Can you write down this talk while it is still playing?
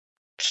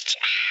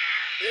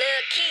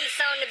Lil' Keys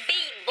on the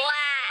beat,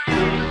 boy.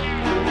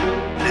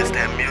 This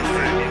that music,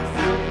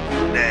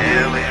 that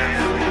alien.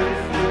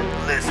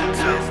 Listen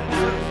to,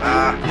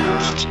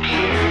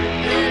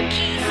 Lil'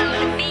 Keys on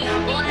the beat,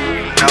 boy.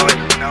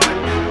 know it,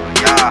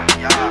 yeah,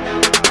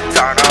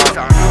 turn on.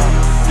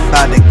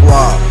 Bout that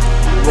guap,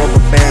 rubber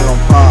band gon'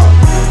 pop.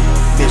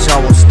 Bitch, I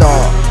won't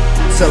stop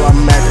till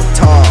I'm at the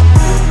top.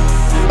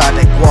 Bout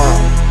that guap,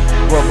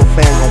 rubber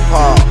band gon'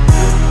 pop.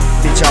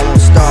 Bitch, I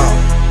won't stop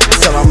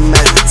till I'm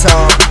at the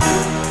top.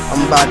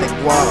 I'm bout that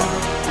guap,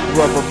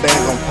 rubber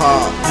band gon'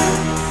 pop.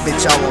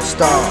 Bitch, I won't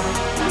stop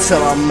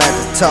till I'm at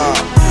the top.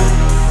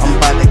 I'm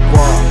bout that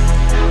guap,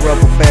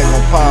 rubber band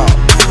gon' pop.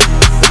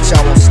 Bitch, I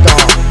won't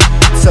stop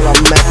till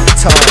I'm at the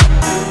top.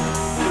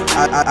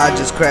 I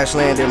just crash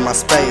landed my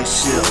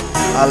spaceship.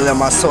 I let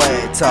my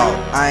swag talk,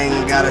 I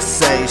ain't gotta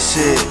say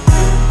shit.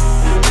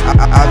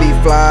 I be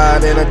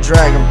flying in a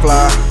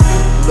dragonfly,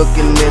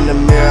 looking in the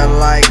mirror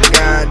like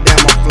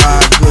goddamn I fly.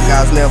 Good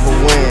guys never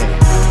win,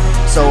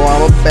 so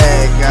I'm a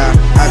bad guy.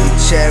 I be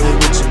chatting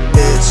with your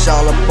bitch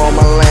all up on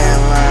my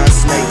landline.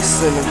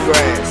 Snakes in the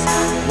grass,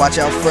 watch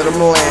out for them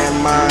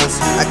landmines.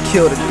 I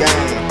kill the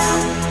game,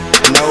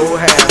 no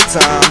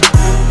halftime.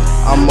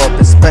 I'm up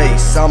in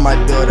space, I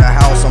might build a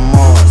house on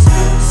Mars.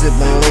 Sipping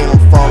lean,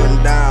 I'm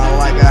falling down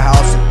like a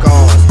house of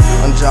cards.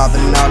 I'm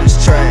dropping all these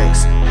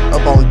tracks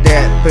up on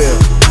that pill.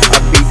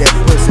 I beat that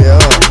pussy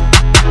up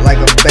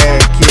like a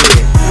bad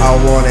kid. I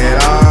want it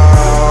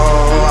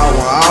all, I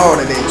want all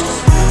the bitches.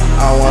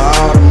 I want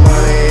all the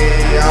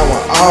money, I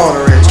want all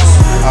the riches.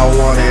 I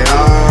want it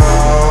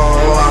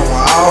all, I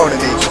want all the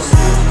bitches.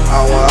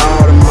 I want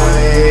all the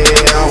money,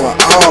 I want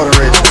all the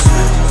riches.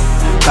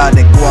 Bout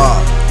that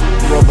guap,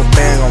 rubber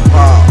band gon'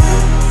 pop.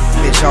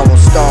 Bitch, I won't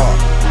stop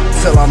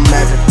till I'm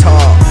at the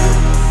top.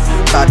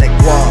 Bout that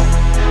guap,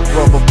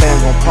 rubber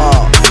band gon'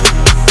 pop.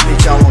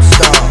 Bitch, I won't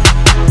stop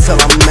till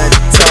I'm at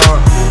the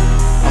top.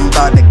 I'm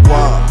bout that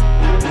guap,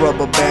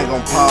 rubber band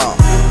gon' pop.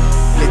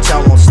 Bitch, I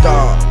won't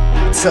stop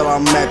till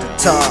I'm at the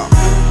top.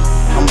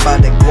 I'm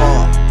bout that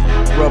guap,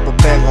 rubber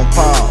band gon'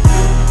 pop.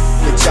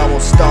 Bitch, I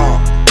won't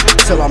stop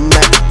till I'm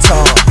at the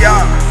top.